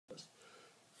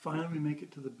Finally, we make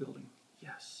it to the building.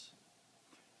 Yes.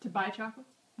 To buy chocolate?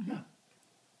 Yeah.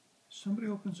 Somebody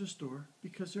opens this door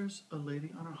because there's a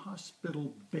lady on a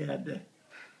hospital bed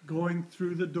going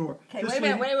through the door. Okay, This wait a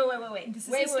minute, lady- wait. This is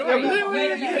Wait, the wait, story. wait,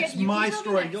 wait, wait. It's my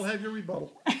story. You'll have your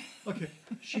rebuttal. Okay.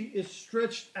 She is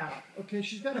stretched out. Okay.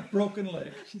 She's got a broken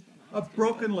leg. A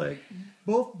broken leg.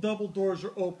 Both double doors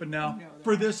are open now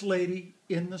for this lady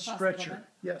in the stretcher. bed?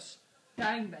 Yes.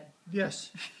 Dying bed.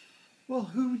 Yes. Well,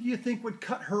 who do you think would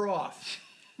cut her off?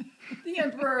 The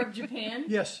Emperor of Japan.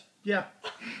 Yes. Yeah.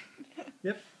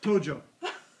 Yep. Tojo.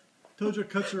 Tojo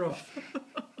cuts her off.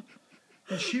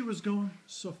 And she was going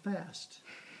so fast.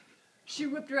 She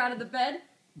whipped her out of the bed.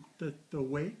 The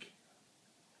wake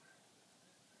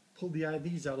pulled the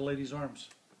IVs out of the lady's arms.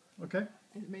 Okay?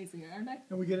 It's amazing, aren't they?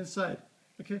 And we get inside.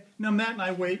 Okay? Now Matt and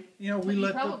I wait. You know, we But you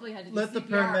let probably had to do let the CPR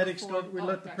paramedics go. before- We oh,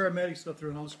 let the gotcha. paramedics go through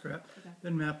and all this crap. Okay.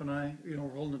 Then Matt and I, you know,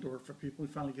 we're holding the door for people.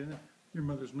 We finally get in. Your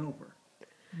mother's nowhere.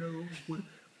 Nowhere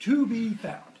to be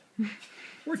found.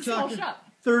 We're It's a small talking shop.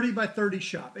 30 by 30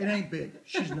 shop. It ain't big.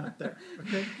 She's not there.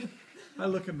 Okay? I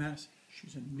look at Matt and say,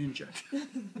 she's a ninja.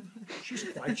 She's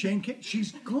quite chain.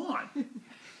 She's gone.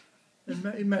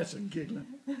 And Matt's giggling.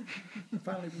 And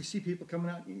finally, we see people coming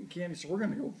out eating candy, so we're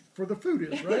going to go where the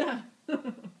food is, right?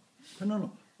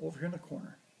 No. Over here in the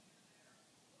corner.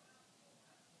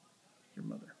 Your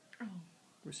mother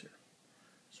was here.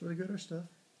 So we got our stuff.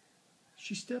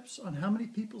 She steps on how many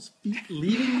people's feet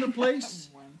leaving the place?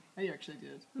 One. I actually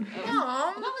did. No.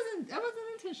 That wasn't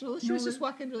intentional. She was just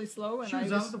walking really slow, and She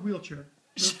was out of the wheelchair.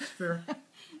 That's fair.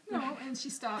 no, and she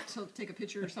stopped to take a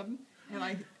picture or something, and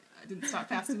I didn't stop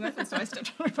fast enough, and so I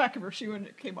stepped on the back of her shoe and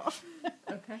it came off.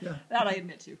 Okay. Yeah. That I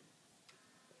admit to.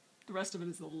 The rest of it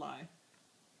is a lie.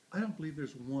 I don't believe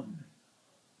there's one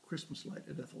Christmas light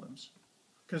at Ethelham's.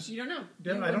 Because You don't know.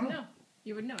 Yeah, You I don't wouldn't know.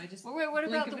 You would know. I just. Well, wait, what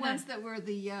blink about of the an eye. ones that were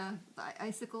the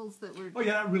icicles that were... oh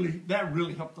yeah, that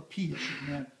really helped the pee issue,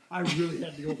 man. I really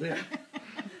had to go there.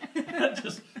 that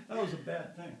was a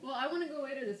bad thing. Well, I want to go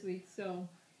later this week, so.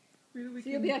 So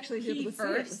you'll be actually able to see it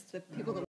first. with the people that